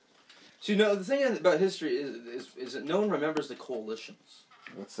So the thing about history is that no one remembers the coalitions.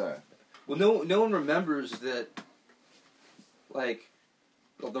 What's that? Well, no one remembers that, like,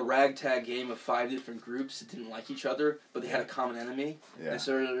 the ragtag game of 5 different groups that didn't like each other, but they had a common enemy, and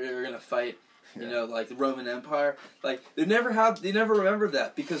so they were gonna fight. You know, like the Roman Empire. Like they never remember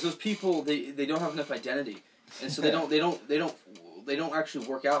that because those people they don't have enough identity, and so they don't actually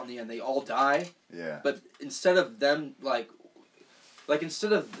work out in the end. They all die. Yeah. But instead of them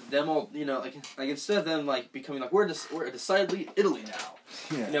instead of them all instead of them like becoming like we're decidedly Italy now.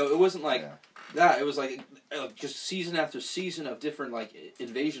 Yeah. You know, it wasn't like that. It was like just season after season of different like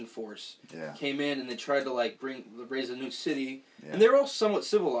invasion force came in and they tried to like raise a new city. Yeah. And they were all somewhat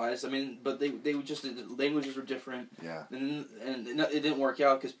civilized. I mean, but they would just the languages were different. Yeah. And it didn't work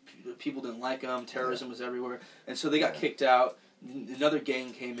out because people didn't like them. Terrorism was everywhere, and so they got kicked out. Another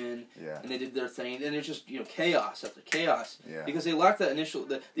gang came in, and they did their thing, and it's just chaos after chaos because they lacked that initial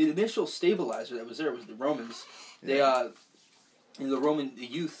the initial stabilizer that was there was the Romans. They the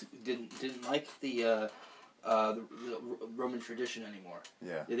youth didn't like the Roman tradition anymore.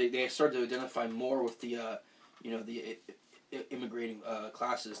 Yeah, they started to identify more with the immigrating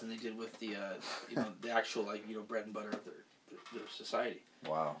classes than they did with the the actual bread and butter of their society.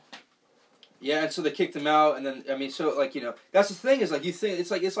 Wow. Yeah, and so they kicked him out, and then that's the thing is you think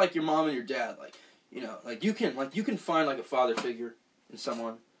it's like your mom and your dad, you can find a father figure in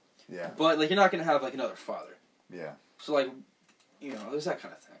someone, but you're not gonna have another father. Yeah. So there's that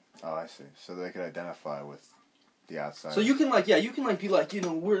kind of thing. Oh, I see. So they could identify with the outside. So you can be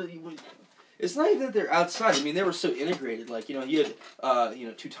we're. It's not even that they're outside. I mean, they were so integrated. You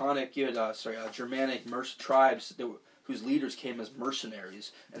had Teutonic, you had Germanic tribes whose leaders came as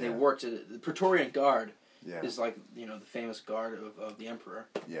mercenaries, and they worked at the Praetorian Guard. Yeah. Is the famous guard of the emperor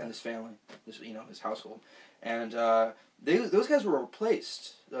and his family, his household, and those guys were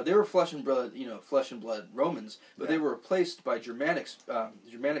replaced. They were flesh and blood Romans, but they were replaced by Germanic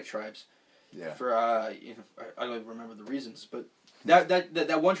tribes. Yeah. For I don't even remember the reasons, but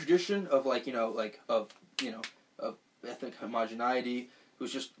that one tradition of of ethnic homogeneity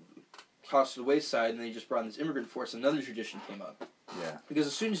was just tossed to the wayside, and they just brought in this immigrant force. Another tradition came up. Yeah. Because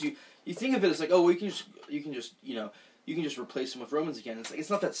as soon as you think of it as you can just replace them with Romans again. It's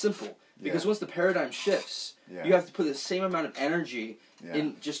not that simple. Because once the paradigm shifts, you have to put the same amount of energy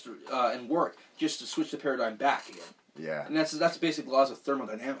in and work just to switch the paradigm back again. Yeah. And that's basic laws of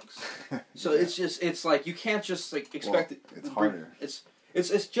thermodynamics. So it's you can't just expect it. It's harder. It's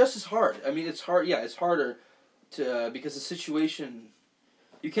just as hard. I mean, it's hard. Yeah, it's harder to because the situation.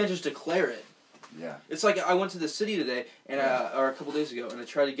 You can't just declare it. Yeah. It's like I went to the city today, and or a couple days ago, and I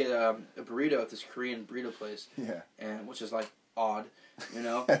tried to get a burrito at this Korean burrito place. Yeah. And which is odd, and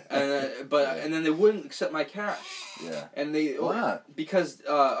then they wouldn't accept my cash. Yeah. And why not? Because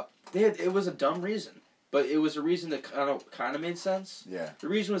it was a dumb reason, but it was a reason that kind of made sense. Yeah. The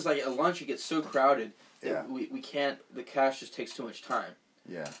reason was at lunch it gets so crowded that we can't. The cash just takes too much time.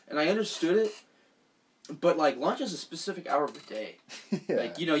 Yeah. And I understood it. But lunch is a specific hour of the day.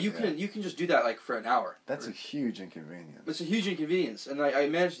 You can just do that for an hour. That's a huge inconvenience. It's a huge inconvenience, and I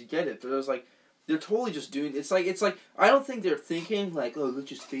managed to get it. But it was they're totally just doing it's like I don't think they're thinking let's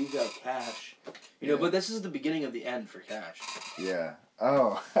just phase out cash, But this is the beginning of the end for cash. Yeah.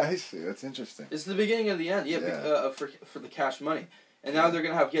 Oh, I see. That's interesting. It's the beginning of the end. Yeah. For the cash money. And now they're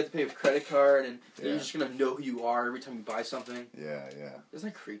gonna you have to pay with credit card, and you're just gonna know who you are every time you buy something. Yeah. Yeah.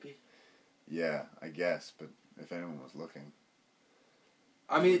 Isn't that creepy? Yeah, I guess, but if anyone was looking.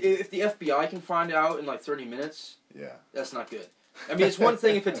 I mean, if the FBI can find out in 30 minutes, that's not good. I mean, it's one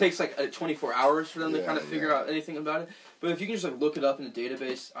thing if it takes 24 hours for them to kind of figure out anything about it, but if you can just look it up in a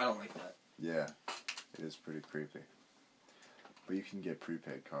database, I don't like that. Yeah, it is pretty creepy. But you can get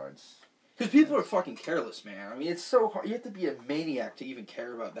prepaid cards. Because people are fucking careless, man. I mean, it's so hard. You have to be a maniac to even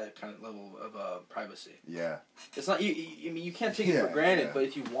care about that kind of level of privacy. Yeah. It's not. You can't take it for granted. But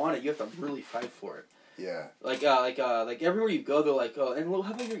if you want it, you have to really fight for it. Yeah. Like everywhere you go, they're like, oh, and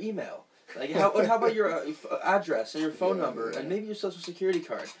how about your email? How about your address and your phone number and maybe your social security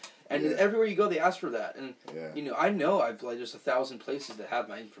card? And everywhere you go, they ask for that. And I know I've there's 1,000 places that have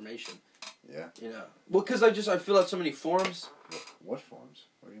my information. Yeah. Well, because I fill out so many forms. What forms?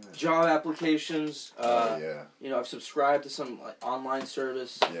 What do you mean? Job applications. I've subscribed to some online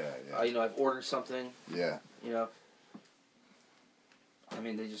service. Yeah. I've ordered something. Yeah. I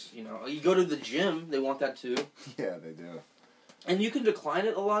mean, they just you go to the gym, they want that too. Yeah, they do. And you can decline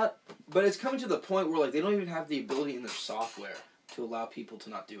it a lot, but it's coming to the point where they don't even have the ability in their software to allow people to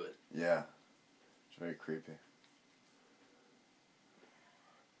not do it. Yeah. It's very creepy.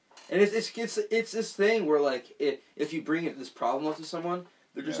 And it's this thing where if you bring this problem up to someone,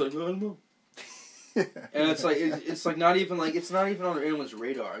 They're just like, I don't know. And it's like not even on anyone's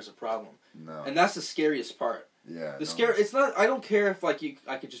radar as a problem. No. And that's the scariest part. Yeah. It's not. I don't care if like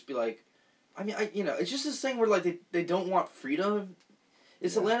I could just be like, I mean, it's just this thing where like they don't want freedom.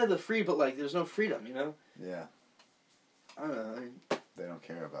 It's the land of the free, but like there's no freedom, you know. Yeah. I don't know. They don't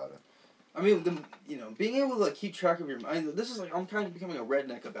care about it. I mean, being able to like keep track of your mind. This is like I'm kind of becoming a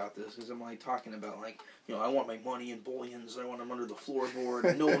redneck about this because I'm like talking about like I want my money in bullions. I want them under the floorboard.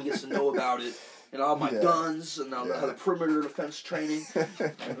 And no one gets to know about it. And all my guns and I'll have the perimeter defense training. And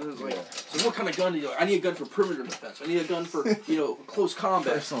it's like, so what kind of gun do you like? I need a gun for perimeter defense. I need a gun for close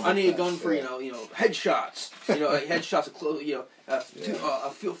combat. Personal I need a defense, gun for headshots. Like headshots at close. A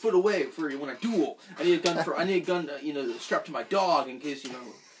foot away for when I duel. I need a gun strapped to my dog in case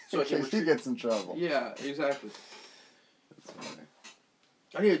So in case he gets in trouble. Yeah, exactly. That's funny.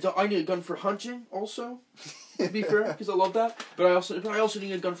 I need a gun for hunting also. To be fair, because I love that. But I also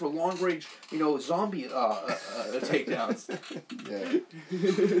need a gun for long range, zombie takedowns. Yeah.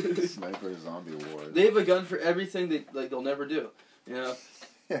 Sniper zombie war. They have a gun for everything they'll never do. Yeah.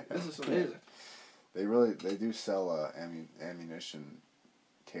 This is amazing. They do sell ammunition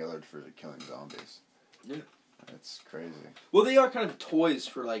tailored for killing zombies. Yeah. It's crazy. Well, they are kind of toys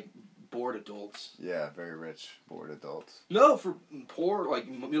for like bored adults. Yeah, very rich bored adults. No, for poor like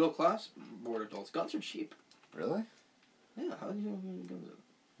middle class bored adults, guns are cheap. Really? Yeah. How do you know guns are?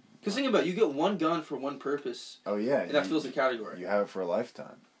 Because think about it, you get one gun for one purpose. Oh yeah. And that fills the category. You have it for a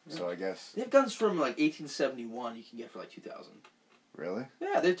lifetime. Yeah. So I guess they have guns from like 1871. You can get for like 2,000. Really?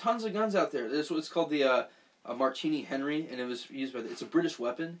 Yeah, there are tons of guns out there. There's what's called the Martini Henry, and it was used it's a British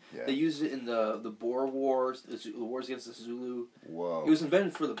weapon. Yeah. They used it in the Boer Wars, the wars against the Zulu. Whoa. It was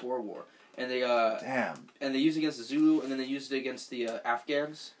invented for the Boer War, and they damn. And they used it against the Zulu, and then they used it against the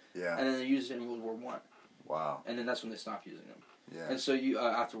Afghans. Yeah. And then they used it in World War I. Wow. And then that's when they stopped using them. Yeah. And so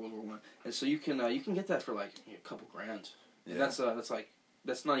after World War I, and so you can get that for like a couple grand. And that's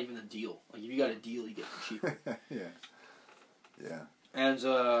not even a deal. Like if you got a deal, you get it cheaper. Yeah. Yeah.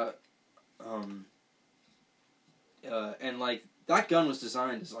 And like that gun was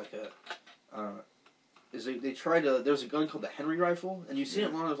designed as like there's a gun called the Henry rifle, and you see it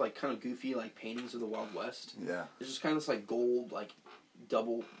in a lot of like kind of goofy like paintings of the Wild West. Yeah. It's just kind of this like gold like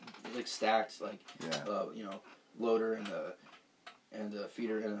double like stacked like loader and a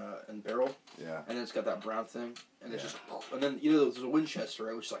feeder and barrel. Yeah. And then it's got that brown thing, and it's just and then there's a Winchester,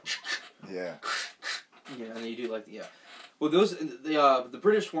 right, which is like yeah. Yeah, and then you do like well, the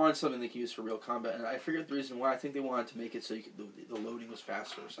British wanted something they could use for real combat, and I figured the reason why. I think they wanted to make it so the loading was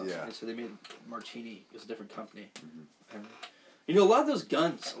faster or something. Yeah. And so they made Martini. It was a different company. Mm-hmm. And, a lot of those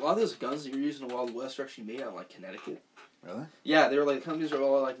guns that you're using in the Wild West are actually made out of like Connecticut. Really? Yeah, they were like companies are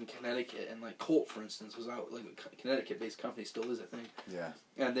all like in Connecticut, and like Colt, for instance, was out like a Connecticut-based company, still is, I think. Yeah.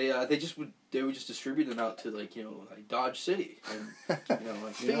 And they would just distribute them out to like Dodge City and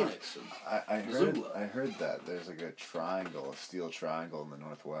like Phoenix. I heard that there's like a steel triangle in the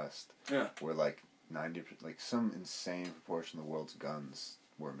Northwest. Yeah. Where like 90, like some insane proportion of the world's guns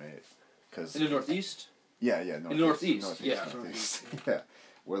were made. In the Northeast. Yeah, in the Northeast. Northeast. Yeah.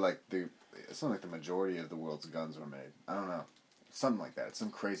 Where like it's something like the majority of the world's guns were made. I don't know. Something like that. It's some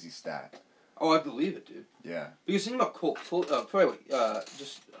crazy stat. Oh, I believe it, dude. Yeah. Because think about Colt.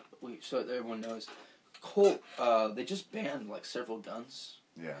 So everyone knows. Colt, they just banned like several guns.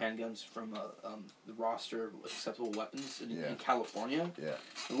 Yeah. Handguns from the roster of acceptable weapons in California. Yeah.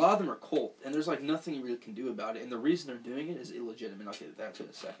 A lot of them are Colt, and there's like nothing you really can do about it. And the reason they're doing it is illegitimate. I'll get that to in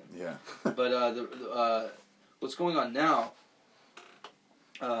a second. Yeah. But what's going on now?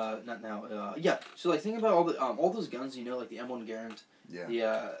 Not now. So like think about all those guns, like the M1 Garand,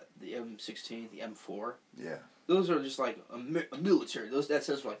 the M16, the M4. Yeah. Those are just like a military. That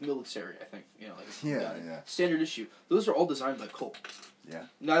stands for like military, I think. Standard issue. Those are all designed by Colt. Yeah.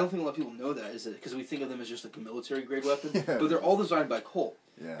 Now I don't think a lot of people know that, is it? Because we think of them as just like a military grade weapon, but they're all designed by Colt.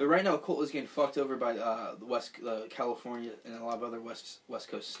 Yeah. But right now, Colt is getting fucked over by the California and a lot of other West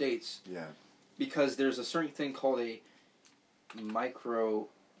Coast states. Yeah. Because there's a certain thing called a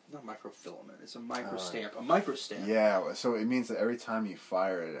not microfilament. It's a microstamp. A microstamp. Yeah, so it means that every time you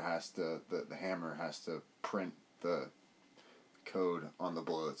fire it, the hammer has to print the code on the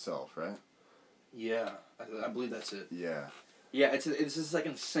bullet itself, right? Yeah, I believe that's it. Yeah. Yeah, it's this like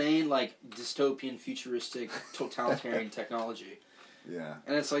insane like dystopian, futuristic, totalitarian technology. Yeah.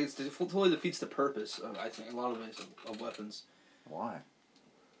 And it's like it totally defeats the purpose of, I think, in a lot of ways of weapons. Why?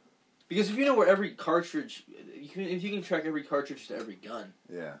 Because if you know where every cartridge, if you can track every cartridge to every gun.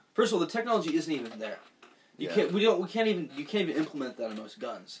 Yeah. First of all, the technology isn't even there. You can't even implement that on most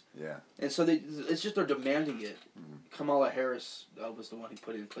guns. Yeah. And so it's just they're demanding it. Kamala Harris was the one who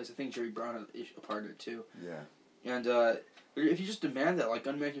put it in place. I think Jerry Brown had a part of it too. Yeah. And if you just demand that, like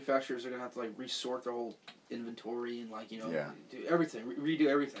gun manufacturers are gonna have to like resort their whole inventory and like do everything, redo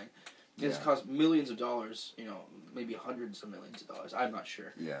everything. It's cost millions of dollars, maybe hundreds of millions of dollars. I'm not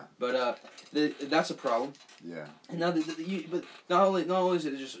sure. Yeah. But that's a problem. Yeah. And now, but not only is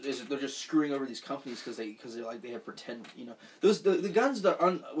it they're just screwing over these companies because they have pretend the guns that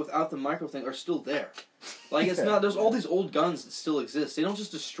are without the micro thing are still there. Like it's not. There's all these old guns that still exist. They don't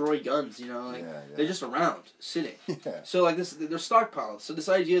just destroy guns. They're just around sitting. Yeah. So like this, they're stockpiled. So this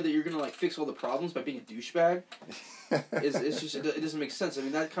idea that you're gonna like fix all the problems by being a douchebag. It's just it doesn't make sense. I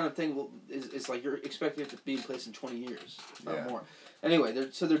mean that kind of thing is like you're expecting it to be in place in 20 years, if not more. Anyway,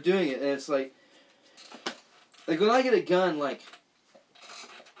 they're doing it, and it's like when I get a gun, like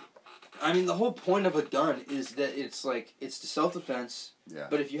I mean the whole point of a gun is that it's to self-defense. Yeah.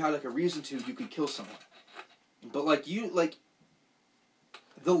 But if you had like a reason to, you could kill someone. But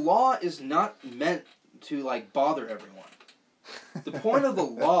the law is not meant to like bother everyone. The point of the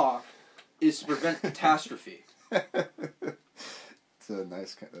law is to prevent catastrophe. That's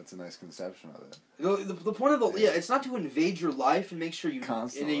a nice conception of it. The point of the it's not to invade your life and make sure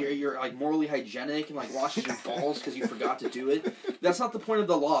you're like morally hygienic and like washes your balls because you forgot to do it. That's not the point of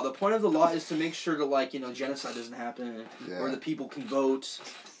the law. The point of the law is to make sure to genocide doesn't happen or the people can vote.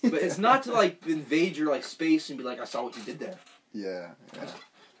 But it's not to like invade your like space and be like, I saw what you did there. Yeah.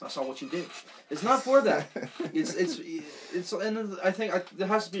 I saw what you did. It's not for that. It's and I think there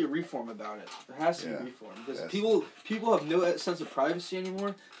has to be a reform about it. There has to be a reform because people have no sense of privacy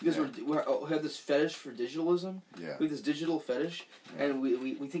anymore because we have this fetish for digitalism. Yeah. We have this digital fetish, and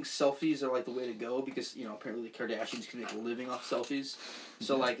we think selfies are like the way to go because apparently the Kardashians can make a living off selfies.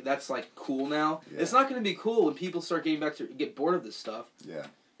 So like that's like cool now. Yeah. It's not going to be cool when people start get bored of this stuff. Yeah.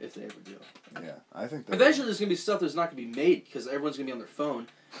 If they ever do. Yeah, I think eventually there's gonna be stuff that's not gonna be made because everyone's gonna be on their phone,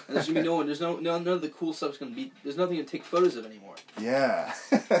 and there's gonna be none of the cool stuff's gonna be. There's nothing to take photos of anymore. Yeah,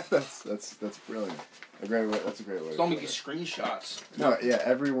 that's brilliant. That's a great way. It's all making screenshots. No, yeah,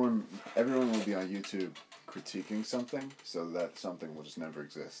 everyone will be on YouTube critiquing something, so that something will just never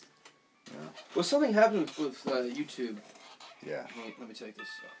exist. Well, something happened with YouTube. Yeah. Let me take this.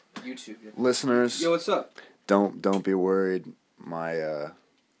 YouTube. Yeah. Listeners. Yo, what's up? Don't be worried. My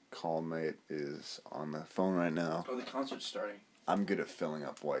call mate is on the phone right now. Oh, the concert's starting. I'm good at filling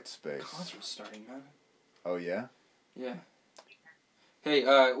up white space. The concert's starting, man. Oh, yeah? Yeah. Hey,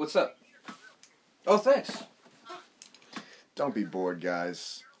 what's up? Oh, thanks. Don't be bored,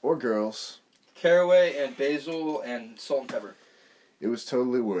 guys. Or girls. Caraway and basil and salt and pepper. It was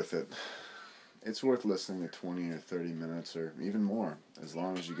totally worth it. It's worth listening to 20 or 30 minutes or even more, as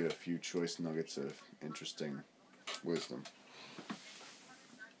long as you get a few choice nuggets of interesting wisdom.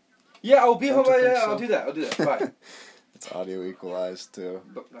 Yeah, I'll do that. Bye. It's audio equalized too.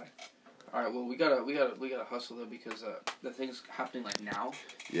 Bye. All right. Well, we gotta hustle though because the thing's happening like now.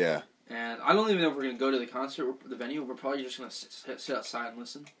 Yeah. And I don't even know if we're gonna go to the concert or the venue. We're probably just gonna sit outside and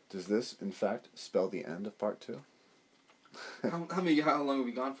listen. Does this, in fact, spell the end of part 2? How long have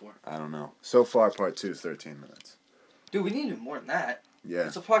we gone for? I don't know. So far, part 2 is 13 minutes. Dude, we need to do more than that. Yeah.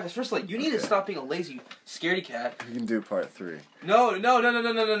 It's a podcast. First, you need to stop being a lazy scaredy cat. You can do part 3. No.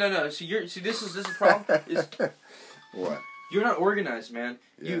 See, this is the problem. What? You're not organized, man.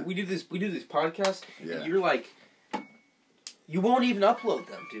 Yeah. We do these podcasts. Yeah. And you're like, you won't even upload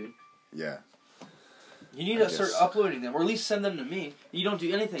them, dude. Yeah. You need to start uploading them, or at least send them to me. You don't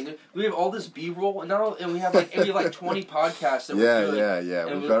do anything. We have all this B-roll, and we have like 20 podcasts that we're doing.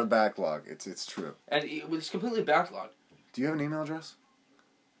 Yeah. We've got a backlog. It's true. And it's completely backlogged. Do you have an email address?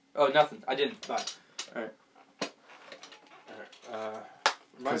 Oh, nothing. I didn't. Bye. All right.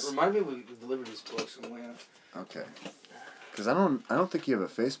 Remind me we deliver these books in Atlanta. Okay. Because I don't think you have a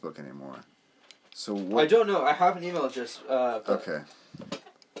Facebook anymore. So what? I don't know. I have an email address. Okay.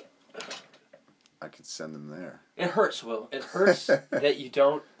 I could send them there. It hurts, Will. It hurts that you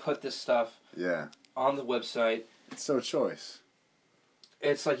don't put this stuff on the website. It's so choice.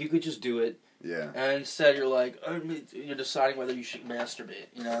 It's like you could just do it. Yeah. And instead you're like, you're deciding whether you should masturbate.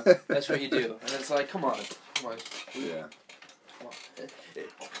 That's what you do. And it's like, come on. Yeah. Come on.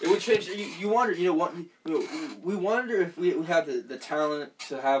 It would change. You wonder. We wonder if we have the talent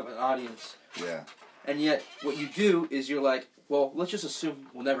to have an audience. Yeah. And yet, what you do is you're like, well, let's just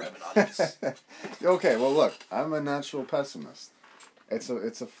assume we'll never have an audience. Okay. Well, look, I'm a natural pessimist. It's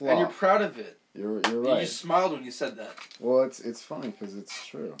a flaw. And you're proud of it. You're right. You just smiled when you said that. Well, it's funny because it's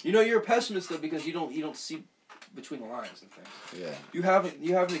true. You're a pessimist though because you don't see between the lines and things. Yeah. You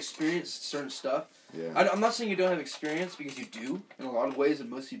haven't experienced certain stuff. Yeah. I'm not saying you don't have experience, because you do in a lot of ways, and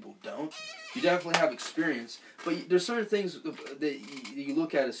most people don't. You definitely have experience, but there's certain things that you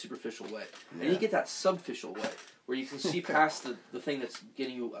look at a superficial way, and you get that subficial way, where you can see past the thing that's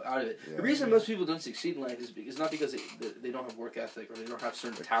getting you out of it. The reason most people don't succeed in life is not because they don't have work ethic, or they don't have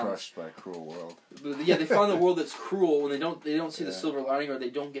certain talents. Crushed by a cruel world. But they find the world that's cruel, and they don't see the silver lining, or they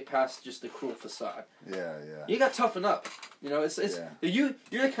don't get past just the cruel facade. Yeah. You got to toughen up. You're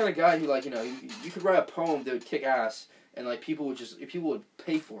the kind of guy who, like, you could write a poem that would kick ass, and like people would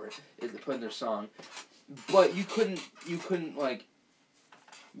pay for it if they put in their song, but you couldn't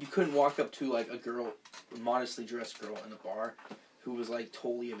walk up to like a modestly dressed girl in a bar who was like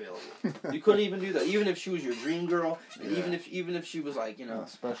totally available. You couldn't even do that, even if she was your dream girl, and even if she was like no,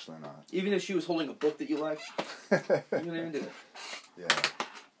 especially not. Even if she was holding a book that you liked, you couldn't even do it.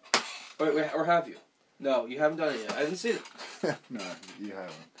 Yeah. Or have you? No, you haven't done it yet. I haven't seen it. No, you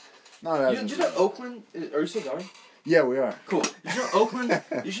haven't. No, it hasn't. Did you know Oakland? Are you still going? Yeah, we are. Cool. Did you know Oakland?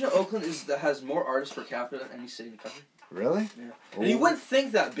 Oakland has more artists per capita than any city in the country? Really? Yeah. And you wouldn't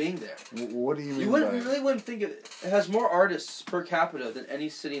think that being there. What do you mean? You really wouldn't think it has more artists per capita than any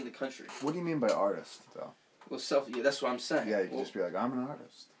city in the country. What do you mean by artist, though? Well, that's what I'm saying. Yeah, you can just be like, I'm an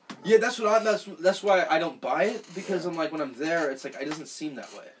artist. Yeah, that's why I don't buy it, because I'm like, when I'm there, it's like it doesn't seem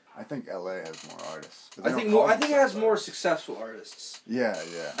that way. I think LA has more artists. I think it has more successful artists. Yeah.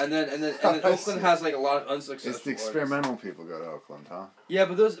 And then Oakland has like a lot of unsuccessful. It's the experimental people go to Oakland, huh? Yeah,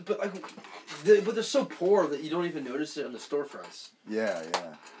 but they're so poor that you don't even notice it on the storefronts. Yeah,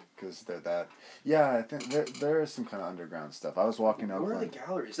 because they're that. Yeah, I think there is some kind of underground stuff. I was walking Oakland. Where are the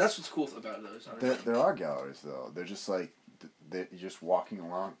galleries? That's what's cool about those. There are galleries though. They're just like you're just walking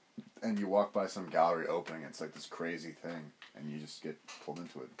along, and you walk by some gallery opening. It's like this crazy thing, and you just get pulled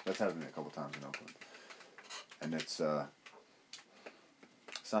into it. That's happened to me a couple times in Oakland, and it's not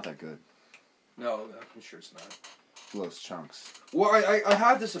that good. No, I'm sure it's not. Blows chunks. Well, I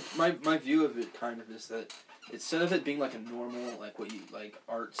have this. My view of it kind of is that instead of it being like a normal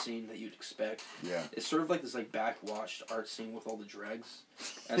art scene that you'd expect, it's sort of like this like backwashed art scene with all the dregs,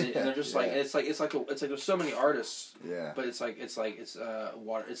 and they're just like it's like there's so many artists, but it's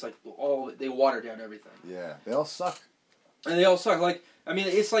water. It's like they water down everything. Yeah, they all suck. And they all suck. Like, I mean,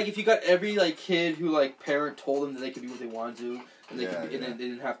 it's like if you got every like kid who like parent told them that they could be what they wanted to, and they could be, and then they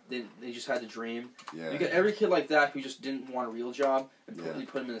didn't have, they just had to dream. Yeah. You got every kid like that who just didn't want a real job, and you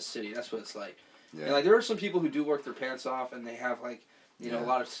put them in a city. That's what it's like. Yeah. And like there are some people who do work their pants off, and they have like a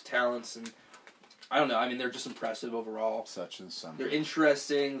lot of talents, and I don't know. I mean, they're just impressive overall. Such and some. They're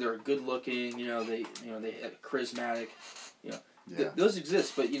interesting. They're good looking. They charismatic. Those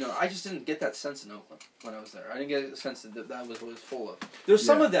exist, but I just didn't get that sense in Oakland when I was there. I didn't get a sense that was what it was full of. There's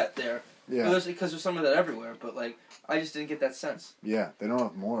some of that there, because there's some of that everywhere. But like, I just didn't get that sense. Yeah, they don't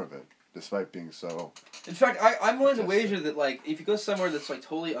have more of it, despite being so. In fact, I'm willing to wager that like if you go somewhere that's like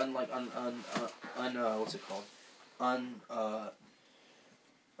totally what's it called,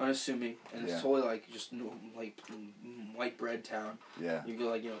 unassuming, and it's totally like just like white bread town. Yeah. You go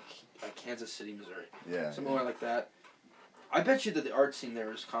like like Kansas City, Missouri. Yeah. Somewhere like that. I bet you that the art scene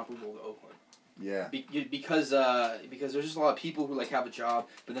there is comparable to Oakland. Yeah. Because there's just a lot of people who like have a job,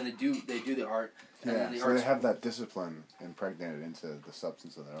 but then they do the art. And then so they have that discipline impregnated into the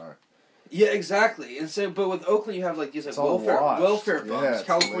substance of their art. Yeah, exactly. And so, but with Oakland, you have like these like welfare bums,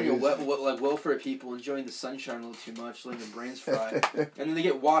 California welfare people enjoying the sunshine a little too much, letting their brains fry, and then they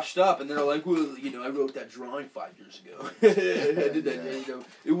get washed up, and they're like, well, I wrote that drawing 5 years ago. I did that.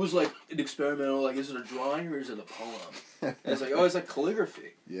 It was like an experimental. Like, is it a drawing or is it a poem? And it's like, oh, it's like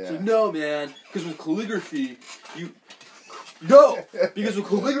calligraphy. Yeah. It's like, no, man, because with calligraphy, because with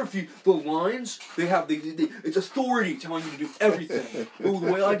calligraphy, the lines, they have it's authority telling you to do everything. But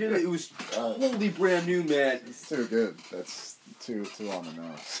the way I did it, it was totally brand new, man. It's too good. That's too on the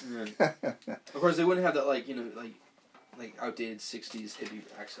nose. Yeah. Of course, they wouldn't have that like outdated '60s hippie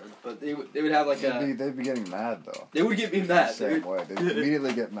accent, but they would have like they'd be getting mad though. They would get me mad. The same way. They'd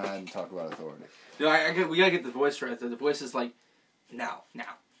immediately get mad and talk about authority. We gotta get the voice right though. The voice is like, now.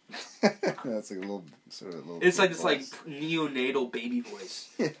 That's like a little sort of a little. It's like this like neonatal baby voice.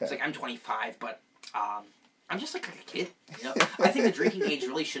 Yeah. It's like I'm 25, but I'm just like a kid. I think the drinking age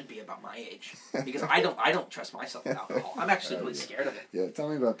really should be about my age because I don't trust myself with alcohol. I'm actually really scared of it. Yeah, tell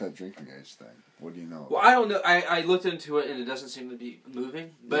me about that drinking age thing. What do you know? Well, I don't know. I looked into it and it doesn't seem to be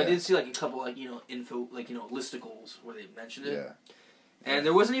moving, but I did see like a couple like info like listicles where they mentioned it. Yeah. And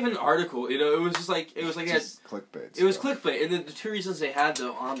there wasn't even an article, you know, it was just like clickbait. It was clickbait, and the two reasons they had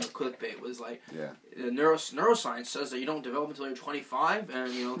though on the clickbait was like, neuroscience says that you don't develop until you're 25,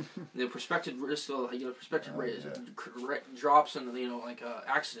 and you know the prospective risk, rate drops, and you know like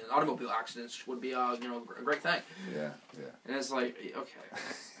automobile accidents would be a great thing. Yeah. And it's like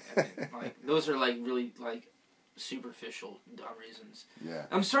okay, like those are like really like superficial dumb reasons. Yeah.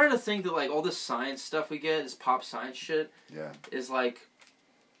 I'm starting to think that like all this science stuff we get, this pop science shit, is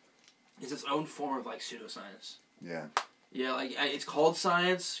its own form of like pseudoscience. Yeah. Yeah, like it's called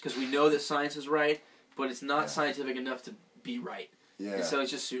science because we know that science is right, but it's not scientific enough to be right. Yeah. And so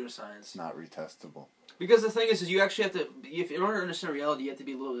it's just pseudoscience. It's not retestable. Because the thing is you actually have to, in order to understand reality, you have to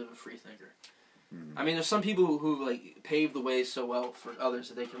be a little bit of a free thinker. Mm-hmm. I mean, there's some people who like pave the way so well for others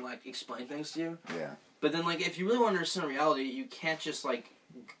that they can like explain things to you. Yeah. But then like if you really want to understand reality, you can't just like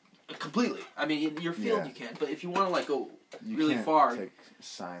completely. I mean, in your field you can, but if you want to like go really far,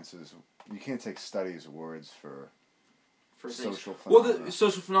 you can't take studies words for social phenomena. Well, the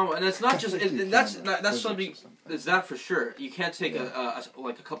social phenomena, and it's not just that's something. Is that for sure? You can't take a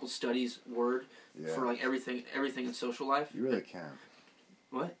couple studies word for like everything in social life. You really can't.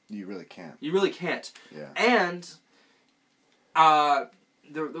 What? You really can't. You really can't. Yeah. And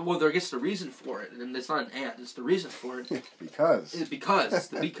there gets the reason for it, and it's not an and. It's the reason for it. because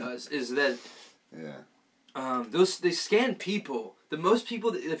is that. Yeah. They scan people. The most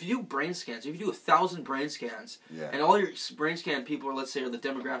people, if you do brain scans, if you do 1,000 brain scans, and all your brain scan people are, let's say, are the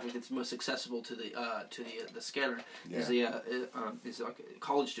demographic that's most accessible to the scanner is like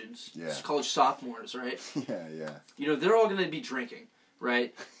college students, college sophomores, right? Yeah. You know, they're all going to be drinking,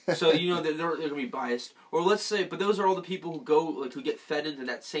 right? So you know they're going to be biased. Or let's say, but those are all the people who get fed into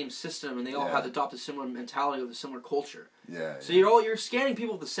that same system, and they all have adopted a similar mentality with a similar culture. Yeah. So you're scanning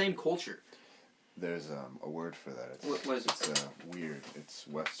people with the same culture. There's a word for that. What is it? It's weird. It's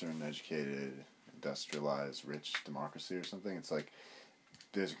Western, educated, industrialized, rich democracy or something. It's like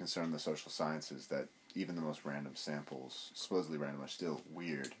there's a concern in the social sciences that even the most random samples, supposedly random, are still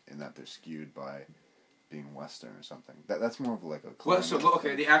weird in that they're skewed by being Western or something. That's more of like a.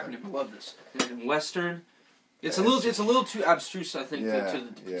 The acronym. I love this. Western. It's a little too abstruse, I think,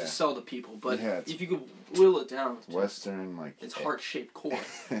 to sell to people. But if you could whittle it down, Western it's heart-shaped core.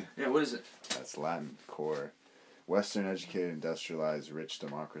 Yeah, what is it? That's Latin core. Western, educated, industrialized, rich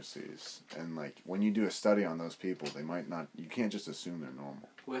democracies, and like when you do a study on those people, they might not. You can't just assume they're normal.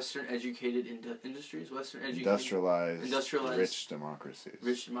 Western educated industries. Western educated. Industrialized, rich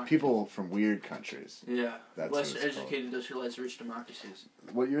democracies. People from weird countries. Yeah. That's Western educated, industrialized, rich democracies.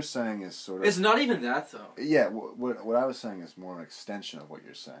 What you're saying is sort of. It's not even that though. Yeah. What I was saying is more an extension of what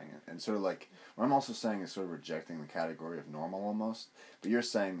you're saying, and sort of like what I'm also saying is sort of rejecting the category of normal almost. But you're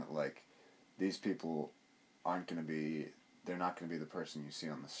saying that like these people they're not going to be the person you see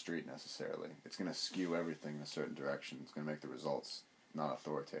on the street necessarily. It's going to skew everything in a certain direction. It's going to make the results not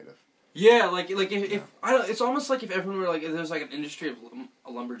authoritative. Yeah, like if I don't, it's almost like if everyone were like, if there's like an industry of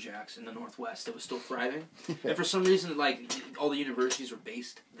lumberjacks in the Northwest that was still thriving, and for some reason like all the universities were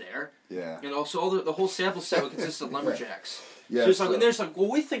based there. Yeah. And also all the whole sample set would consist of lumberjacks. Yeah. So it's like, and there's like, well,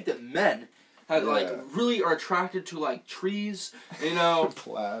 we think that men really are attracted to like trees, you know,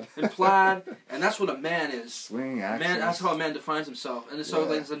 plaid, and that's what a man is. Swinging actions. Man, that's how a man defines himself, and so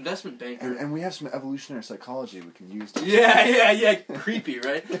like this investment banker. And we have some evolutionary psychology we can use. Yeah, creepy,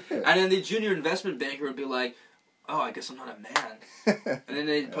 right? And then the junior investment banker would be like, "Oh, I guess I'm not a man," and then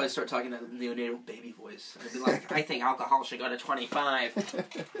they'd probably start talking that neonatal baby voice, and they'd be like, "I think alcohol should go to 25,"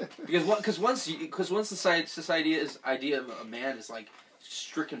 because once the society's idea of a man is like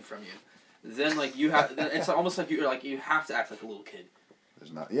stricken from you. Then like you have, it's almost like you have to act like a little kid.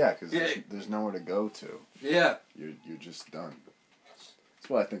 There's nowhere to go to. Yeah. You're just done. That's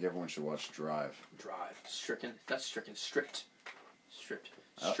why I think everyone should watch Drive. Stricken. That's Stricken. Stripped.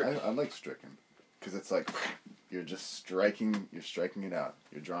 I like Stricken because it's like you're just striking. You're striking it out.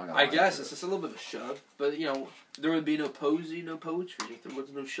 You're drawing. I guess it's just a little bit of a shove, but you know there would be no poesy, no poetry if there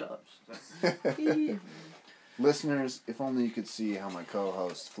was no shoves. Listeners, if only you could see how my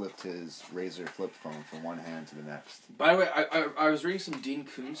co-host flipped his Razor flip phone from one hand to the next. By the way, I was reading some Dean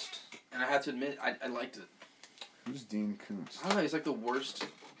Koontz, and I have to admit, I liked it. Who's Dean Koontz? I don't know, he's like the worst.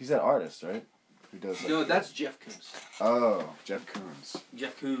 He's that artist, right? Who does No, that's Jeff Koons. Oh, Jeff Koons.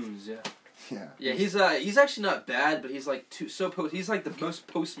 Jeff Koons, yeah. Yeah. Yeah, he's actually not bad, but he's like he's like the most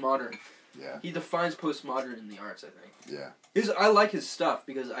postmodern. Yeah. He defines postmodern in the arts, I think. Yeah. I like his stuff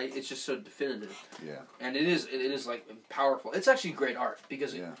because it's just so definitive. Yeah. And it is like powerful. It's actually great art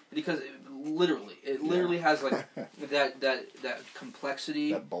because it literally has like that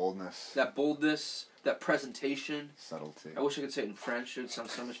complexity, that boldness, that presentation. Subtlety. I wish I could say it in French. It would sound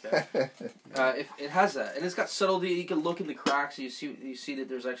so much better. If it has that, and it's got subtlety. You can look in the cracks. And you see that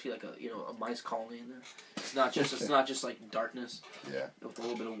there's actually like a mice colony in there. It's not just like darkness. Yeah. With a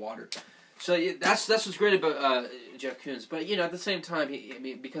little bit of water. So that's what's great about Jeff Koons. But at the same time,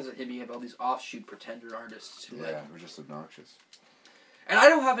 because of him, you have all these offshoot pretender artists who who are just obnoxious. And I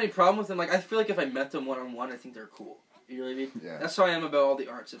don't have any problem with them. Like, I feel like if I met them one-on-one, I think they're cool. You know what I mean? Yeah. That's how I am about all the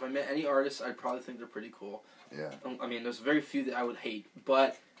arts. If I met any artists, I'd probably think they're pretty cool. Yeah. I mean, there's very few that I would hate,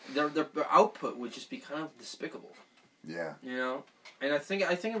 but their output would just be kind of despicable. Yeah. You know? And I think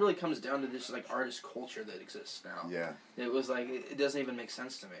it really comes down to this, like, artist culture that exists now. Yeah. It was like, it doesn't even make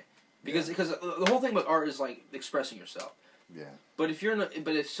sense to me. Because the whole thing about art is, like, expressing yourself. Yeah. But if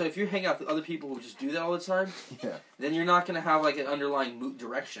you hang out with other people who just do that all the time, yeah, then you're not going to have like an underlying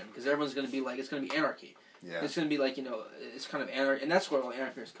direction because everyone's going to be like it's going to be anarchy. Yeah. It's going to be like it's kind of anarchy, and that's where all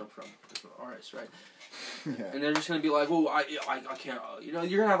anarchists come from artists, right? Yeah. And they're just going to be like, well, I can't, you're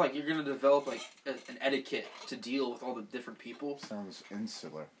going to develop like an etiquette to deal with all the different people. Sounds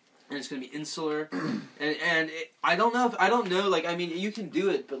insular. And it's going to be insular, I don't know. Like, I mean, you can do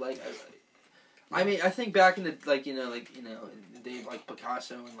it, but like. I mean, I think back in the the day of like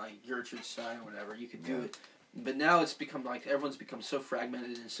Picasso and like Gertrude Stein or whatever, you could do it. But now it's become like everyone's become so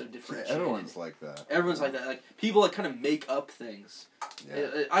fragmented and so differentiated. Yeah, everyone's like that. Everyone's like that. Like people that kind of make up things.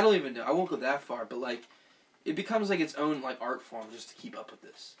 Yeah. I don't even know. I won't go that far, but like it becomes like its own like art form just to keep up with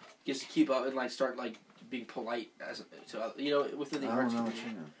this. Just to keep up and like start like being polite within the arts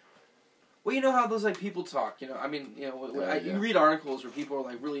community. Well, you know how those like people talk. I mean, you read articles where people are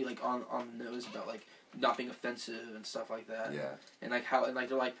like really like on the nose about like not being offensive and stuff like that. Yeah. And like how they're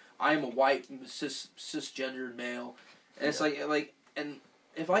like, I am a white cisgendered male, and it's like and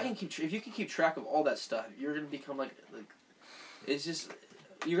if you can keep track of all that stuff, you're gonna become like it's just.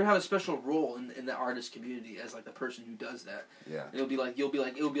 You're gonna have a special role in the artist community as like the person who does that. Yeah. It'll be like it'll be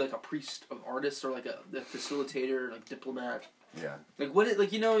like a priest of artists or like the facilitator, like diplomat. Yeah. Like what?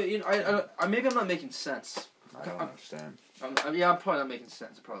 I maybe I'm not making sense. I don't understand. I'm probably not making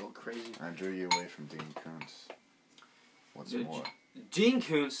sense. I'm probably a little crazy. I drew you away from Dean Koontz. What's more? Dean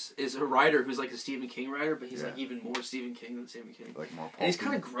Koontz is a writer who's like a Stephen King writer, but he's like even more Stephen King than Stephen King. Like more pulpy. And he's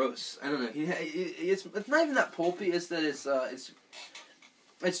kind of gross. I don't know. It's not even that pulpy. It's that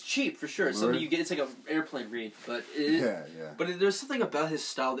it's cheap for sure. It's something you get. It's like an airplane read, but But there's something about his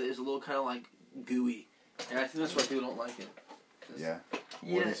style that is a little kind of like gooey, and I think that's why people don't like it. Yeah.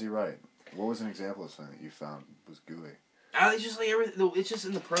 What does he write? What was an example of something that you found was gooey? It's just like everything. It's just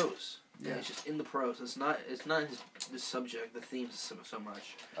in the prose. Yeah. It's just in the prose. It's not his subject, the themes so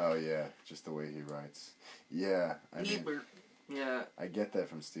much. Oh yeah, just the way he writes. Yeah, I mean, yeah. I get that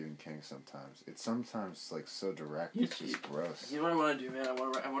from Stephen King sometimes. It's sometimes like so direct. It's just gross. You know what I want to do, man? I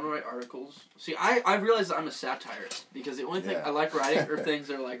want to write articles. See, I realized that I'm a satirist because the only thing I like writing are things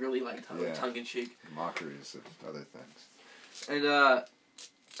that are like really like tongue in cheek. Mockeries of other things. And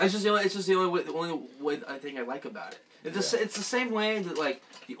it's just the only way I think I like about it. It's the same way that like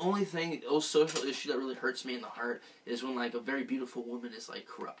the only social issue that really hurts me in the heart is when like a very beautiful woman is like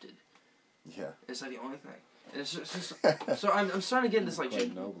corrupted. Yeah. It's like the only thing. And it's just so I'm starting to get in this like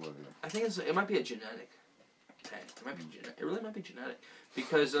noble of you. I think it might be a genetic thing. It really might be genetic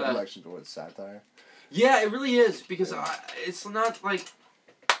because election towards satire. Yeah, it really is because it's not like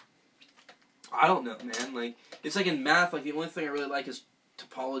I don't know, man. Like it's like in math, like the only thing I really like is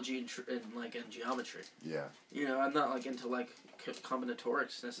topology and geometry. Yeah. I'm not like into like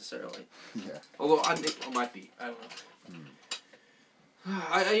combinatorics necessarily. Yeah. Although I might be. I don't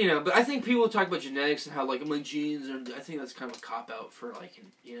know. But I think people talk about genetics and how like my genes are. I think that's kind of a cop out for like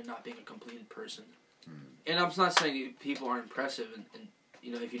not being a completed person. And I'm not saying people aren't impressive and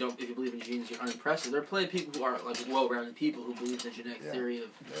if you believe in genes, you're unimpressive. There are plenty of people who are like well-rounded people who believe in the genetic theory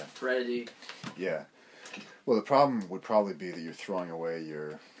of heredity. Yeah. Well, the problem would probably be that you're throwing away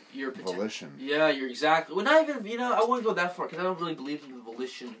your volition. Yeah, you're exactly. Well, not even. I wouldn't go that far because I don't really believe in the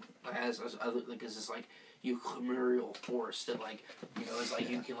volition as this like euchemerial force that like is like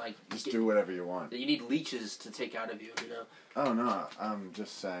you can like just do whatever you want. You need leeches to take out of you. Oh no, I'm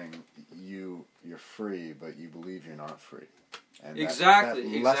just saying you're free, but you believe you're not free. And that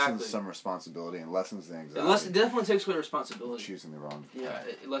lessens some responsibility and lessens the anxiety. It definitely takes away responsibility. Choosing the wrong path. Yeah,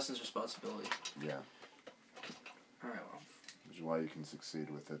 it lessens responsibility. Yeah. All right, well. Which is why you can succeed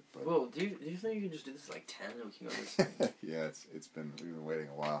with it. But well, do you think you can just do this like 10 and we can go this? Yeah, we've been waiting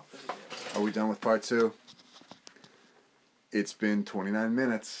a while. Are we done with part 2? It's been 29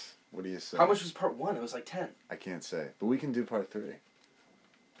 minutes. What do you say? How much was part 1? It was like 10. I can't say, but we can do part 3.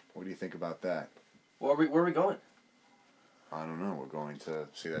 What do you think about that? Well, where are we going? I don't know. We're going to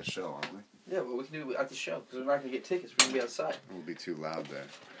see that show, aren't we? Yeah, well, we can do it at the show because we're not going to get tickets. We're going to be outside. It'll be too loud there.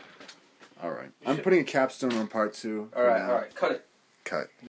 All right. I'm putting a capstone on part 2. All right. Cut it. Cut.